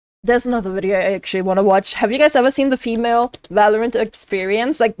There's another video I actually want to watch. Have you guys ever seen the female Valorant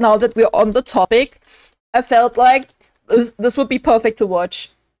experience? Like, now that we're on the topic, I felt like this would be perfect to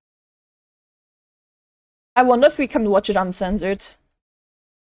watch. I wonder if we can watch it uncensored.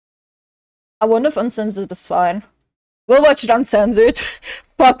 I wonder if uncensored is fine. We'll watch it uncensored.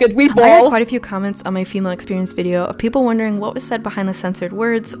 Fuck it, we ball. I had quite a few comments on my female experience video of people wondering what was said behind the censored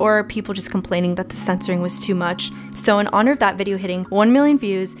words, or people just complaining that the censoring was too much. So in honor of that video hitting 1 million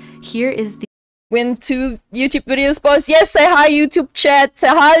views, here is the Win 2 YouTube videos, boys. Yes, say hi YouTube chat. Say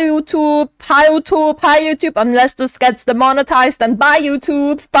hi YouTube. Hi YouTube. Hi YouTube. Unless this gets demonetized, then bye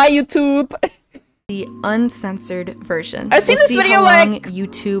YouTube. Bye YouTube. the uncensored version. I've seen this video like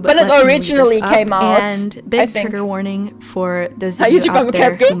YouTube when it originally came out. And big trigger warning for those Hi, of you YouTube, out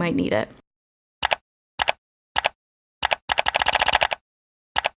there who might need it.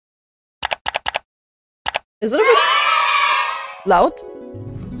 Is it a bit loud?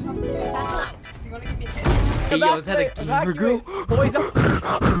 Hey, yo, is that a gamer girl?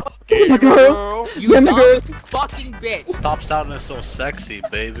 Gamer girl! Gamer girl! Fucking bitch! Stop sounding so sexy,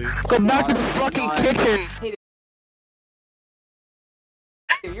 baby. Go back to the fucking kitchen!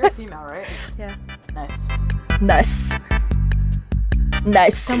 Hey, you're a female, right? Yeah. Nice. Nice.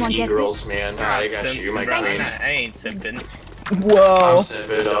 Nice. Someone get girls, man. I got you, my queen. I ain't simping. Whoa. I'm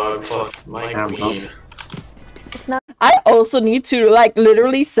simping, dog. Fuck my queen. It's not. I also need to like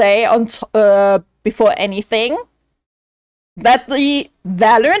literally say on before anything that the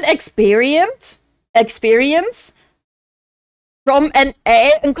Valorant experience from an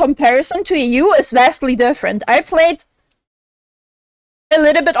A in comparison to a U is vastly different. I played a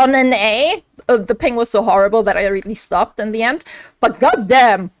little bit on an A. The ping was so horrible that I really stopped in the end. But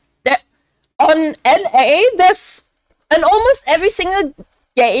goddamn, on NA, there's in almost every single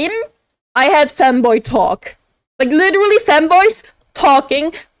game I had fanboy talk. Like literally fanboys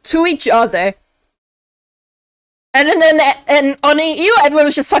talking to each other. And then on EU, everyone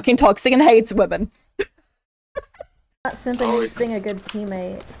was just fucking toxic and hates women. Not simping, you're just being a good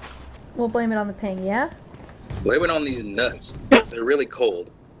teammate. We'll blame it on the ping, yeah? Blame it on these nuts. They're really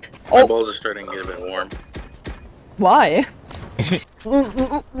cold. Oh. My balls are starting to get a bit warm. Why?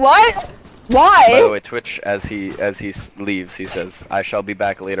 Why? Why? By the way, Twitch, as he leaves, he says, "I shall be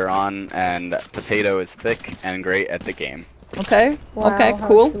back later on, and Potato is thick and great at the game." Okay. Wow, okay. how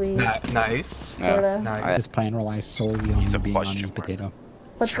Cool. sweet. Nice. Sorta. Nice. This plan relies solely on being on me, Potato.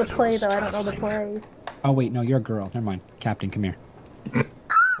 What's the play though? I don't know the play. Oh wait, no, you're a girl. Never mind. Captain, come here.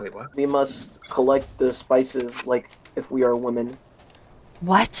 Wait, what? We must collect the spices like if we are women.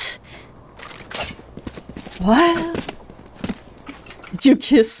 What? What? Did you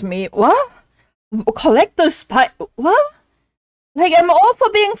kiss me? What? Collect the what? Like, I'm all for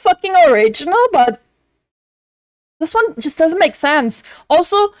being fucking original, but this one just doesn't make sense.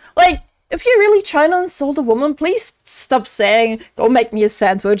 Also, like, if you're really trying to insult a woman, please stop saying, "Go make me a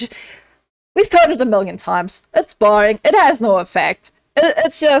sandwich." We've heard it a million times. It's boring. It has no effect.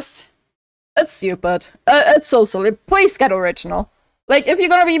 It's just... It's stupid. It's so silly. Please get original. Like, if you're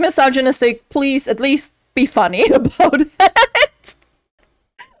gonna be misogynistic, please at least be funny about it.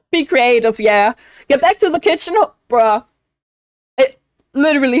 Be creative, yeah. Get back to the kitchen, bruh. I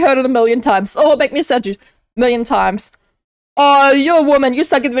literally heard it a million times. Oh, make me a sandwich. Million times. Oh, you're a woman. You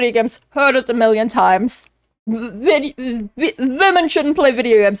suck at video games. Heard it a million times. Women shouldn't play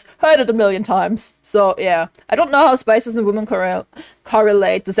video games. Heard it a million times. So, yeah. I don't know how spices and women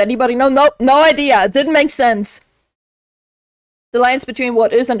correlate. Does anybody know? Nope, no idea. It didn't make sense. The lines between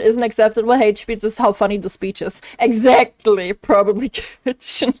what is and isn't acceptable hate speech is how funny the speech is. Exactly. Probably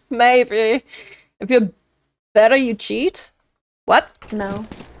kitchen. Maybe. If you're better, you cheat? What? No.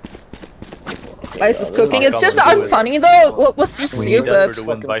 Spice is cooking. It's just unfunny though. What was just stupid?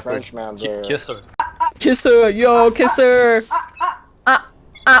 Kiss her. Kiss her, yo, kiss her.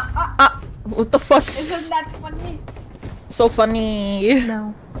 What the fuck? Isn't that funny? So funny.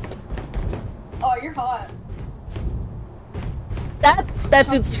 No. Oh, you're hot. That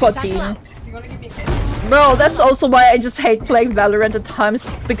dude's 14. Do you wanna give me a kiss? Bro, that's also why I just hate playing Valorant at times,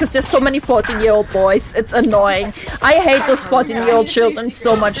 because there's so many 14-year-old boys. It's annoying. I hate those 14-year-old children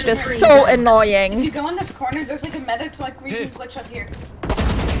so much. They're so If annoying. you go in this corner, there's like a medic like where you can glitch up here.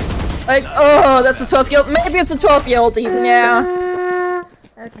 Like, oh, that's a 12-year-old. Maybe it's a 12-year-old even, yeah.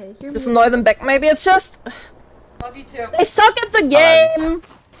 Okay, here Just annoy them back. Maybe it's just... Love you too. They suck at the game!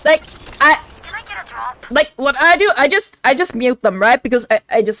 Like, Like, what I do, I just mute them, right? Because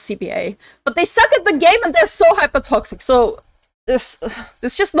I just CPA. But they suck at the game and they're so hyper toxic, so there's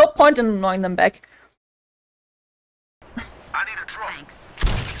just no point in annoying them back. I need a drop.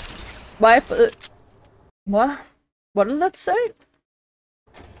 Why? What? What does that say?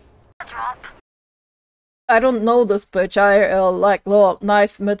 I don't know this bitch. I like Lord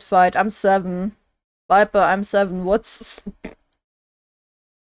Knife mid fight. I'm 7. Viper, I'm 7. What's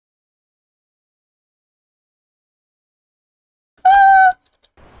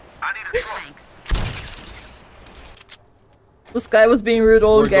Thanks. this guy was being rude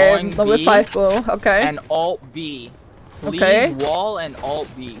all We're game. going No, with B 5 okay. And Alt B. Okay. Leave wall and Alt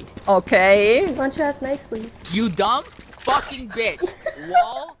B. Okay. Why don't you ask nicely? You dumb fucking bitch.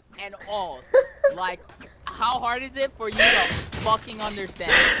 Wall and Alt. Like, how hard is it for you to fucking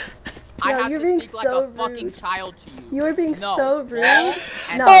understand? I have you're to being speak like so a fucking rude. child to you. You were being No. so rude. Wall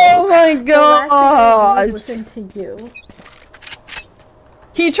and No. Oh my The last thing I did god. was listen to you.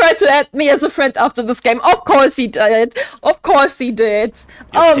 He tried to add me as a friend after this game. Of course he did. Of course he did.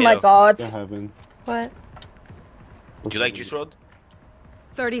 Oh my god. What? Do you like Juice WRLD?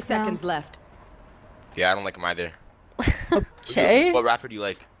 30 seconds left. Yeah, I don't like him either. Okay. What rapper do you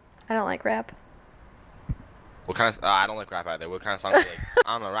like? I don't like rap. What kind of? I don't like rap either. What kind of songs do you like?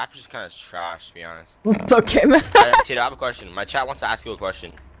 I don't know. Rap is just kind of trash, to be honest. It's okay, man. Tito, I have a question. My chat wants to ask you a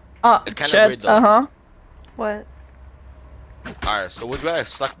question. It's kind of shit. weird though. Uh-huh. What? Alright, so would you rather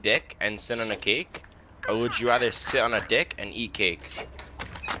suck dick and sit on a cake, or would you rather sit on a dick and eat cake?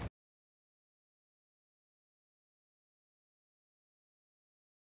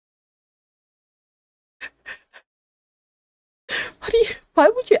 Why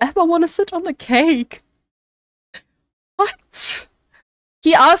would you ever want to sit on a cake? What?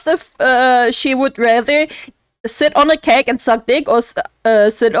 He asked if she would rather sit on a cake and suck dick or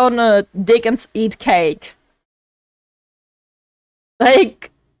sit on a dick and eat cake.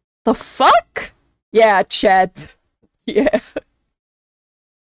 Like, the fuck? Yeah, chat. Yeah.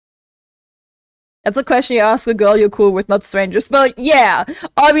 That's a question you ask a girl you're cool with, not strangers. But yeah,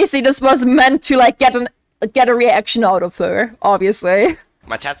 obviously this was meant to like get a reaction out of her, obviously.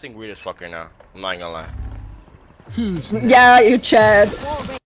 My chat's being weird as fuck right now. I'm not gonna lie. Yeah, you chat.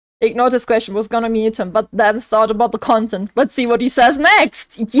 Ignored his question, was gonna mute him, but then thought about the content. Let's see what he says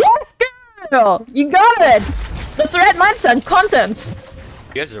next. Yes, girl! You got it! That's the right mindset, content!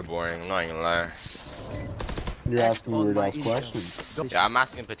 You guys are boring, I'm not gonna lie. You're asking weird ass questions. Yeah, I'm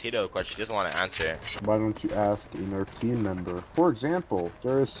asking Potato a question, he doesn't want to answer it. Why don't you ask another team member? For example,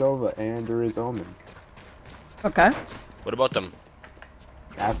 there is Silva and there is Omen. Okay. What about them?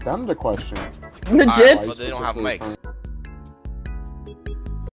 Ask them the question. Legit? Well, they don't have mics.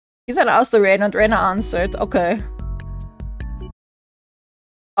 He said ask the Reyna and Reyna answered. Okay.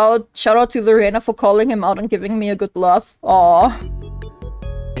 Oh, shout out to the Reyna for calling him out and giving me a good love.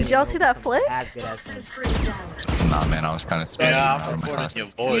 Aww. Did y'all see that flick? Nah, man, I was kind of spinning. Yeah, I'm recording your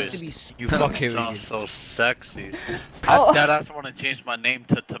voice. You fucking sound so sexy. I also want to change my name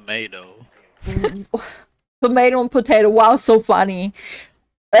to Tomato. Tomato and potato. Wow, so funny.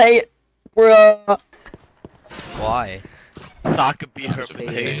 Hey, bruh. Why? So I could be her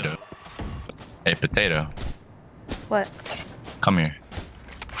potato. Hey, Potato. What? Come here.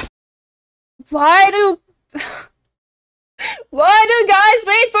 Why do guys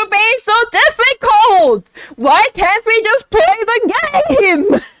need to be so difficult? Why can't we just play the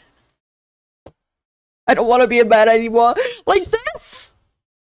game? I don't want to be a man anymore. Like this.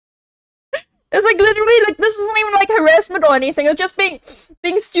 It's like literally like this isn't even like harassment or anything. It's just being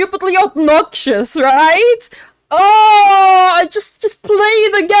stupidly obnoxious, right? Oh, just play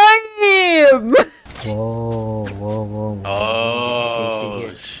the game. Whoa, whoa, whoa.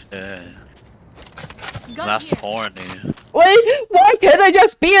 Oh shit. That's horny. Wait, why can't I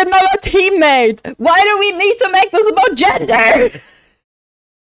just be another teammate? Why do we need to make this about gender?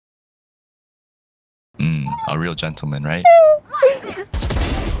 A real gentleman, right?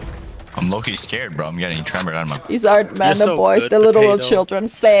 I'm low-key scared, bro. I'm getting tremor out of my... These aren't men You're or so boys, good, they're little Potato. children.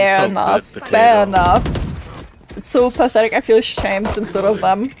 Fair You're so enough. good, Fair Potato. enough. It's so pathetic, I feel shamed instead of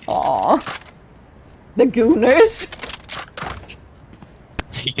them. Aww. The gooners.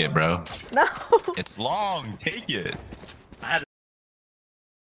 Take it, bro. No. It's long. Take it.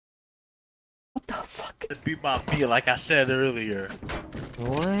 What the fuck? To beat my meat like I said earlier.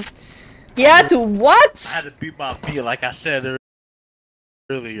 What? Yeah, to what? I had to beat my meat like I said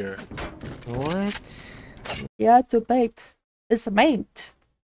earlier. What? Yeah, to bait. It's a mate.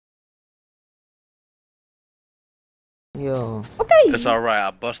 Yo. Okay. It's alright,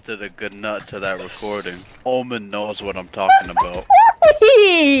 I busted a good nut to that recording. Omen knows what I'm talking about.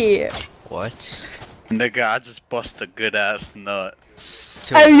 What? Nigga, I just bust a good ass nut.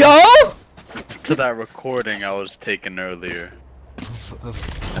 Hey yo! To that recording I was taking earlier.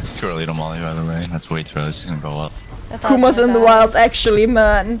 That's too early to molly, by the way. That's way too early. It's gonna go up. Kuma's in the wild, actually,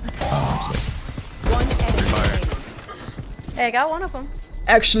 man. Oh, I'm so sorry. Hey, I got one of them.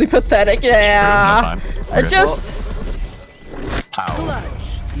 actually pathetic. Yeah. Okay. Just. How?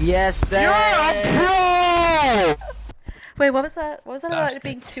 Yes, sir. Wait, what was that? What was that about it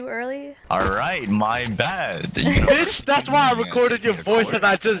being too early? Alright, my bad. You know, Bitch, that's why I recorded your voice and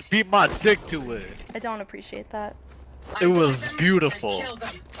I just beat my dick to it. I don't appreciate that. It was beautiful.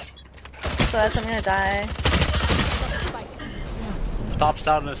 So as I'm gonna die. Stop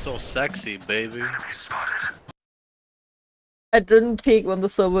sounding so sexy, baby. I didn't peek when the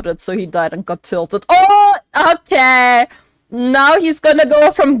server did, so he died and got tilted. Oh, okay. Now he's gonna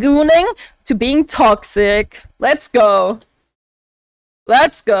go from gooning to being toxic. Let's go.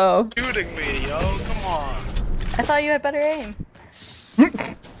 Let's go. Shooting me, yo. Come on. I thought you had better aim.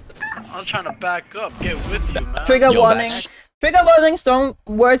 I was trying to back up, get with you, man. Trigger warning. Trigger warning, strong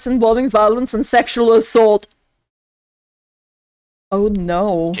words involving violence and sexual assault. Oh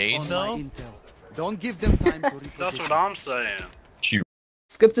no. Don't give them time to That's what I'm saying.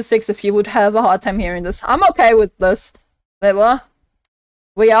 Skip to 6 if you would have a hard time hearing this. I'm okay with this. Wait, what?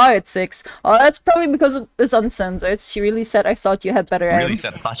 We are at 6. Oh, that's probably because it's uncensored. She really said I thought you had better aim. Really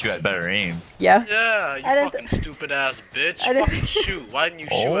said I thought you had better aim. Yeah. Yeah, you fucking stupid ass bitch. Fucking shoot. Why didn't you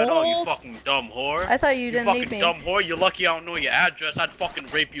shoot at all, you fucking dumb whore? I thought you didn't fucking need me. dumb whore. You're lucky I don't know your address. I'd fucking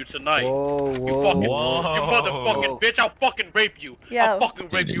rape you tonight. Whoa, You fucking, you motherfucking bitch. I'll fucking rape you. Yeah. I'll fucking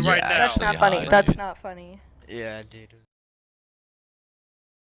rape you right now. That's not funny. That's not funny. Yeah, dude.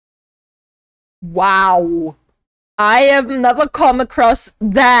 Wow. I have never come across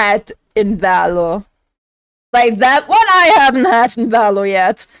that in Valor. Like, that one I haven't had in Valor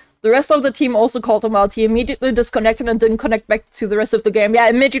yet. The rest of the team also called him out. He immediately disconnected and didn't connect back to the rest of the game. Yeah,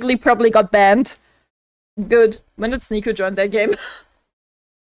 immediately probably got banned. Good. When did Sneaker join that game?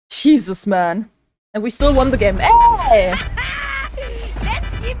 Jesus, man. And we still won the game. Hey! Let's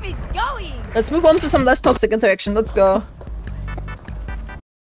keep it going. Let's move on to some less toxic interaction. Let's go.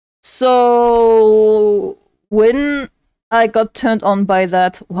 So... When I got turned on by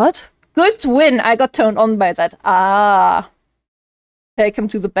that. What? Good win. I got turned on by that. Ah. Take him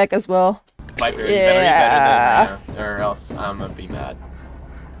to the back as well. Viper, you better be better than or else I'm gonna be mad.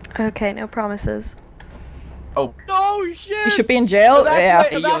 Okay, no promises. Oh. No shit! You should be in jail? Yeah.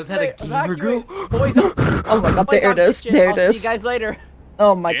 Hey, yo, is that a gamer girl? Oh my god, there it is. There it I'll is. see you guys later.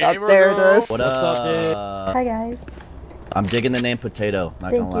 Oh my god, there it is. What up, dude? Hi guys. I'm digging the name Potato,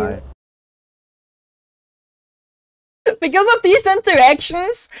 not Thank gonna lie. you. Because of these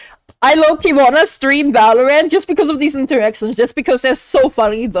interactions, I low-key wanna stream Valorant just because of these interactions. Just because they're so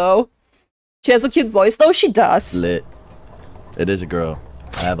funny, though. She has a cute voice, though. She does. Lit. It is a girl.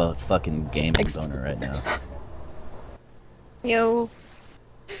 I have a fucking gaming boner right now. Yo.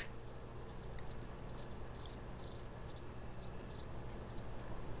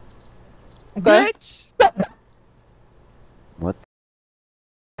 Okay. What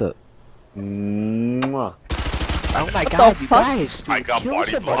the? Mwah. Oh my What god, the you fuck? guys! I got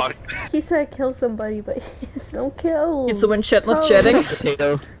body blocked. He said kill somebody, but he's no kill. It's when chat not chatting.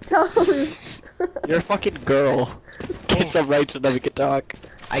 Potato. Toast. You're a fucking girl. Get some right to never can talk.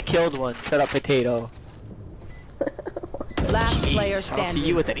 I killed one. Set up Potato. Last player I don't see standing.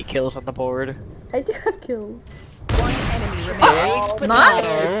 you with any kills on the board. I do have kills. One enemy remaining. Oh,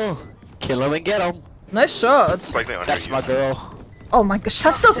 nice! Kill him and get him. Nice shot. That's my girl. Oh my god,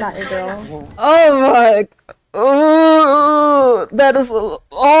 shut the Not your girl. Oh my... Ooh, that is...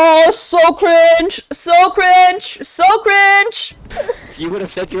 Oh, so cringe! So cringe! So cringe! You would have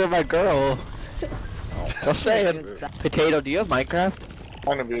said you were my girl. Just saying. Potato, do you have Minecraft?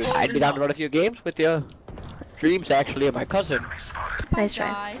 I'd be down to run a few games with you. Dream's actually my cousin. Nice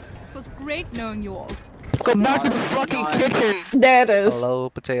try. It was great knowing you all. Go back to the fucking kitchen! There it is. Hello,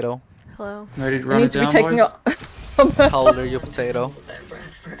 Potato. Hello. Ready to You run need it to be down, taking boys? some... How old are you, Potato?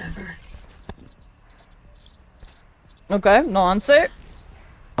 Okay, no answer.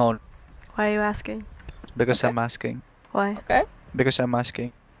 Oh, Why are you asking? because I'm asking. Why? Okay. Because I'm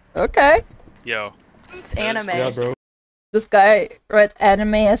asking. Okay. Yo. It's anime. Yeah, bro. This guy read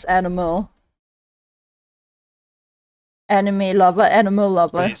anime as animal. Anime lover, animal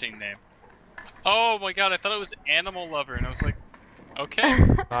lover. Amazing name. Oh my god, I thought it was Animal Lover, and I was like, okay.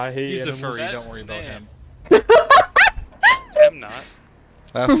 I hate He's a animals. furry, Don't don't worry about him. I'm not.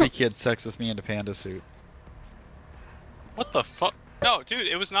 Last week he had sex with me in a panda suit. What the fuck? No, dude,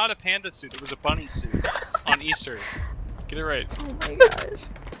 it was not a panda suit, it was a bunny suit. On Easter. Get it right. Oh my gosh.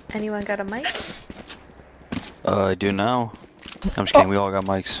 Anyone got a mic? I do now. I'm just kidding, we all got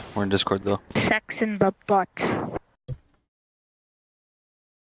mics. We're in Discord though. Sex in the butt.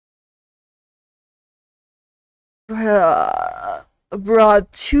 Bruh,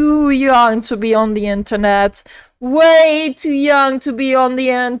 too young to be on the internet. Way too young to be on the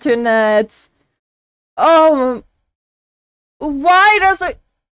internet. Why does it...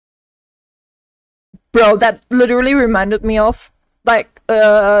 Bro, that literally reminded me of, like,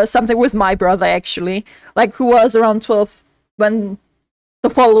 something with my brother, actually. Like, who was around 12 when the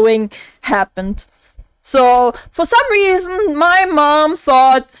following happened. So, for some reason, my mom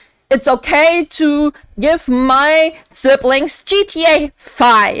thought it's okay to give my siblings GTA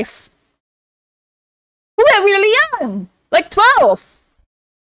 5. Who are really young? Like 12.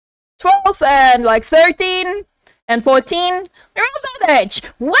 12 and like 13 and 14. Around that age.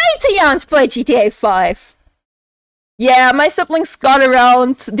 Way too young to play GTA 5. Yeah, my siblings got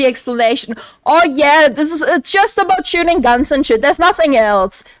around the explanation. Oh yeah, it's just about shooting guns and shit. There's nothing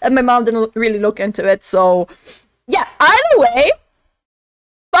else. And my mom didn't really look into it, so... Yeah, either way...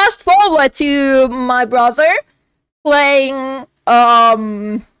 Fast forward to my brother playing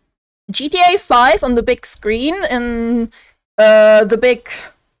GTA 5 on the big screen in the big...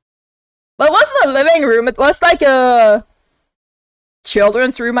 Well, it wasn't a living room, it was like a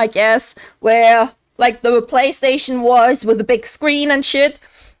children's room, I guess, where like the PlayStation was with a big screen and shit.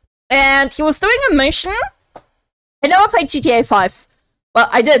 And he was doing a mission. I never played GTA 5. Well,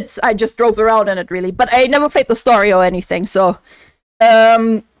 I did. I just drove around in it, really. But I never played the story or anything, so...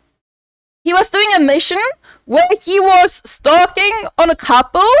 He was doing a mission where he was stalking on a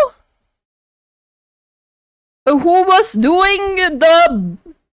couple who was doing the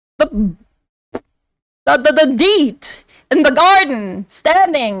deed in the garden,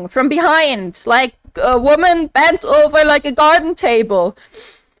 standing from behind, like a woman bent over like a garden table.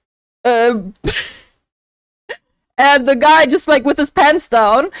 And the guy just like with his pants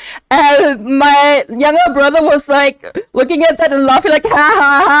down, and my younger brother was like looking at that and laughing like ha ha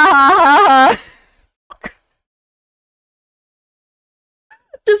ha ha ha.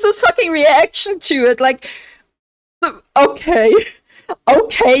 Just this fucking reaction to it, like, okay,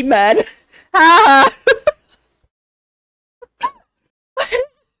 okay, man, ha ha.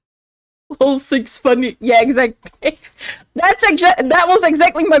 Whole 6 funny, yeah, exactly. That was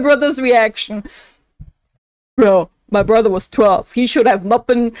exactly my brother's reaction. Bro, my brother was 12. He should have not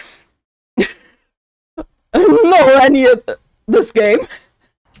been know any of this game.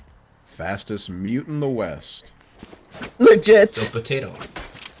 Fastest mute in the West. Legit. So potato.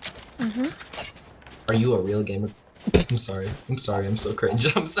 Are you a real gamer? I'm sorry. I'm so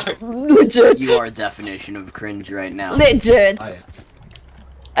cringe. I'm sorry. Legit. You are a definition of cringe right now. Legit.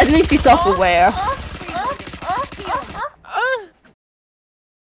 At least he's self-aware.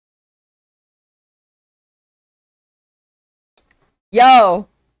 Yo,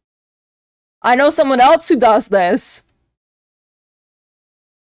 I know someone else who does this.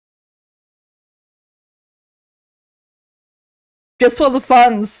 Just for the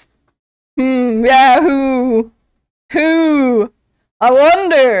funds. Yeah, who? Who? I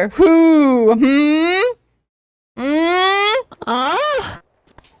wonder, who?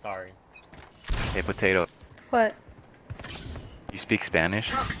 Sorry. Hey, Potato. What? You speak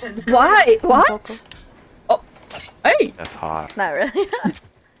Spanish? Why? What? Oh, hey! That's hot. Not really.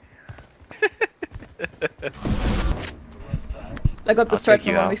 I got distracted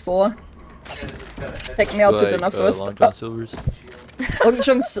from one before. Take me out to dinner first. Long John Silver's. Long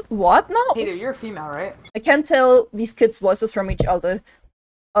John what? No. Hey, dude, you're a female, right? I can't tell these kids' voices from each other.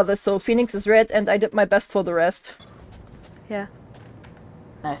 So Phoenix is red, and I did my best for the rest. Yeah.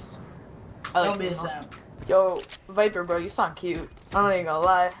 Nice. I like it. Yo, Viper, bro, you sound cute. I'm not even gonna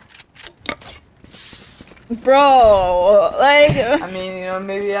lie. Bro, like... I mean, you know,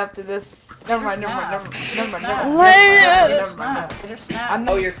 maybe after this... Never mind. Like... I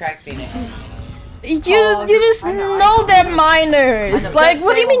know you're cracked, Phoenix. You just know they're minors. Like,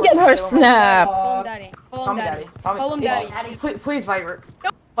 what do you mean get her snap? Call him daddy. Call him daddy. Please, Viper.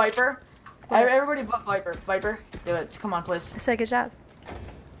 Viper. Everybody but Viper. Viper, do it. Come on, please. I said good job.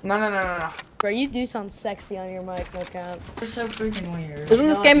 No. Bro, you do sound sexy on your mic, no cap. You're so freaking weird. Isn't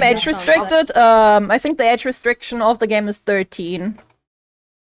this game age restricted? I think the age restriction of the game is 13.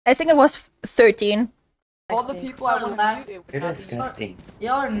 I think it was 13. All the people I want to You're disgusting.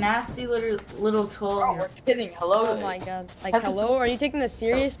 Y'all are nasty little 12. Oh, we're kidding. Hello. Oh my god. Like, hello? Are you taking this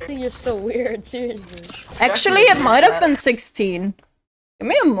seriously? You're so weird. Seriously. Actually, it might have been 16. Give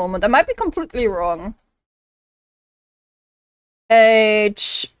me a moment. I might be completely wrong.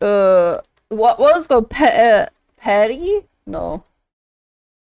 Age, what was the petty? No.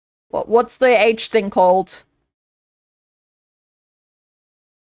 What's the age thing called?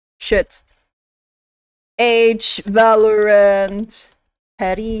 Shit. Age, Valorant,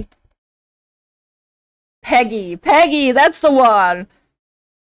 petty. Peggy. Peggy, that's the one.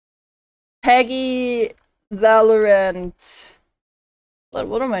 Peggy Valorant.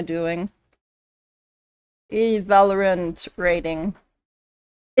 What am I doing? Valorant rating.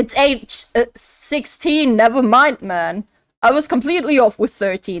 It's age 16. Never mind, man. I was completely off with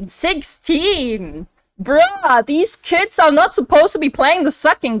 13. 16! Bruh, these kids are not supposed to be playing this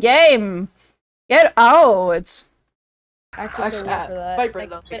fucking game. Get out. Actually, so weird for that. Viper, like,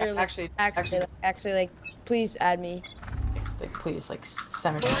 though. literally, actually, like, please add me. Like, please, like,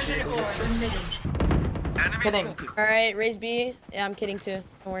 send me. Kidding. Alright, raise B. Yeah, I'm kidding too.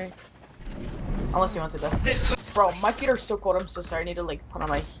 Don't worry. Unless you want to though. Bro, my feet are so cold. I'm so sorry. I need to like put on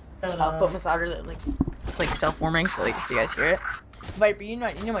my foot massager that like it's like self-warming, so like if you guys hear it. Viper, you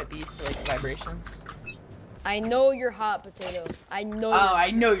might be used to like vibrations. I know you're hot, Potato. I know. Oh, I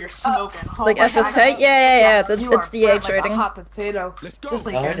know you're smoking. Oh like FSK? Yeah. It's the age like rating. A hot potato. Let's go. Just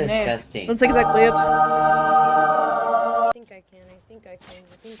like Oh, your name. disgusting. That's exactly it. I think I can.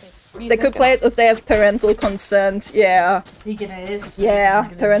 They could play it if they have parental consent. Yeah. Yeah,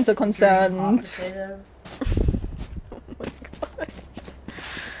 parental consent.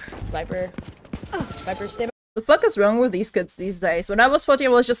 Viper, stay. The fuck is wrong with these kids these days? When I was 14, I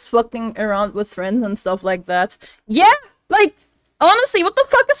was just fucking around with friends and stuff like that. Yeah, like, honestly, what the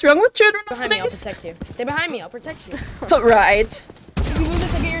fuck is wrong with children Behind me, I'll nowadays? protect you. Stay behind me, I'll protect you. It's alright. If you move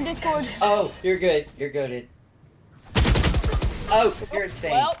this, I get your Discord. Oh, you're good. You're goated. Oh, you're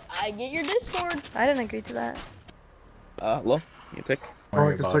insane. Well, I get your Discord. I didn't agree to that. Hello? You pick? Oh,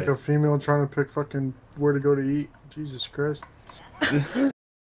 like it's like a female trying to pick fucking where to go to eat. Jesus Christ.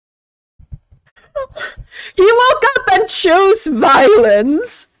 He woke up and chose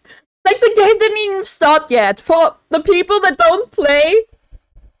violence! Like, the game didn't even start yet. For the people that don't play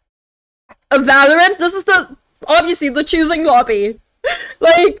a Valorant, this is obviously the choosing lobby.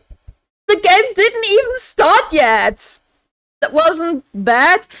 Like, the game didn't even start yet. That wasn't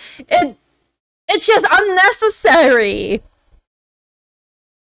bad. It's just unnecessary.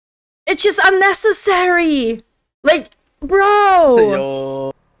 It's just unnecessary. Like,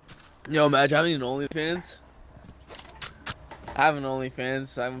 bro. Yo, imagine having an OnlyFans. I have an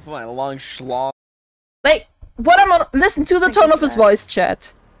OnlyFans. I'm put my long schlong. Like, what I'm on. Listen to the tone of his voice,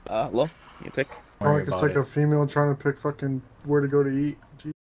 chat. Hello? You pick? Oh, like it's like a female trying to pick fucking where to go to eat.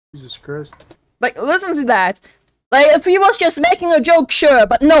 Jesus Christ. Like, listen to that. Like, if he was just making a joke, sure,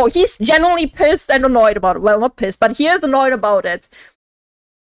 but no, he's genuinely pissed and annoyed about it. Well, not pissed, but he is annoyed about it.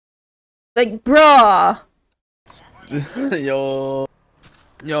 Like, bruh.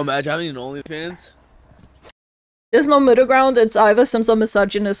 Yo, imagine having an OnlyFans. There's no middle ground, it's either Sims or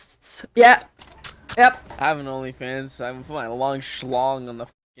misogynists. Yeah. Yep. I have an OnlyFans. I'm put my long schlong on the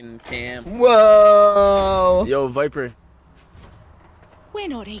fucking cam. Whoa. Yo, Viper. We're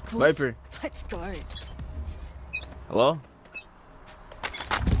not equals. Viper. Let's go. Hello?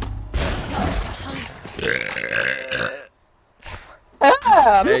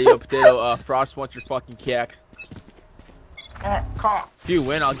 Hey, yo, Potato, Frost wants your fucking cack. If you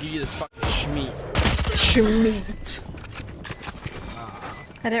win, I'll give you this fucking schmeat. Schmeat.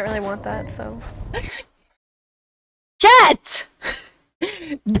 I didn't really want that, so. Chat!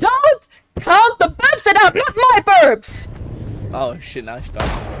 Don't count the burps that are not my burps! Oh shit, now she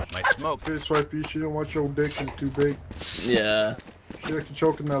starts. My smoke. This wife, you shouldn't watch your dick, it's too big. Yeah. You're like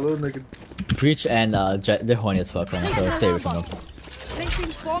choking that little nigga. Breach and they're horny as fuck right now, so stay away from them. Placing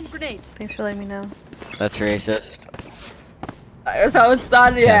swarm grenade. Thanks for letting me know. That's racist. That's how it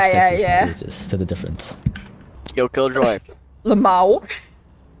started, yeah. Racist, to the difference. Yo, Killjoy. Lamau.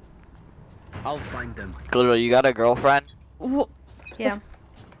 I'll find them. Killjoy, you got a girlfriend? Yeah.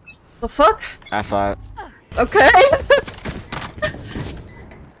 The fuck? I saw it. Okay.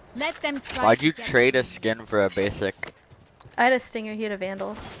 Let them try. Why'd you trade a skin for a basic? I had a Stinger, he had a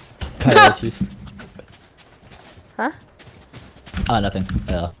Vandal. Huh? Oh, nothing.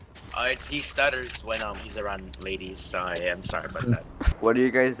 Yeah. He stutters when he's around ladies, so I am sorry about that. What are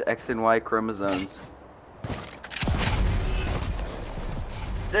you guys' X and Y chromosomes?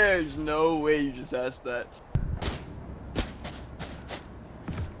 There's no way you just asked that.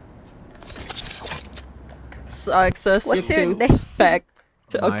 Access What's your to name? fact.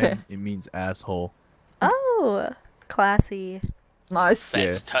 Okay. It means asshole. Oh, classy. Nice.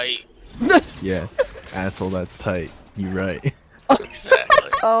 Yeah. tight. Yeah. Asshole, that's tight. You right.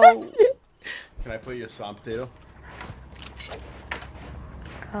 Exactly. Oh. Can I put you a swamp potato?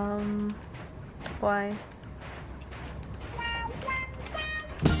 Why?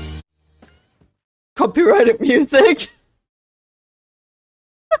 Copyrighted music.